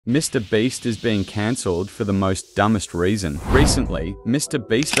Mrbeast is being cancelled for the most dumbest reason. Recently,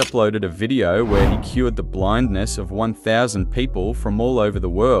 Mrbeast uploaded a video where he cured the blindness of 1,000 people from all over the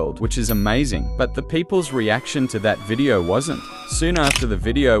world, which is amazing. But the people's reaction to that video wasn't. Soon after the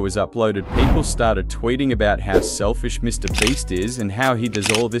video was uploaded, people started tweeting about how selfish Mrbeast is and how he does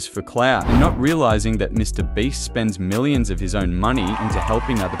all this for clout, and not realizing that Mrbeast spends millions of his own money into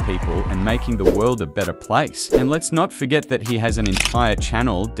helping other people and making the world a better place. And let's not forget that he has an entire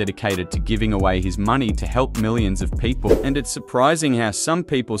channel dedicated to giving away his money to help millions of people, and it's surprising how some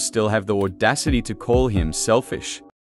people still have the audacity to call him selfish.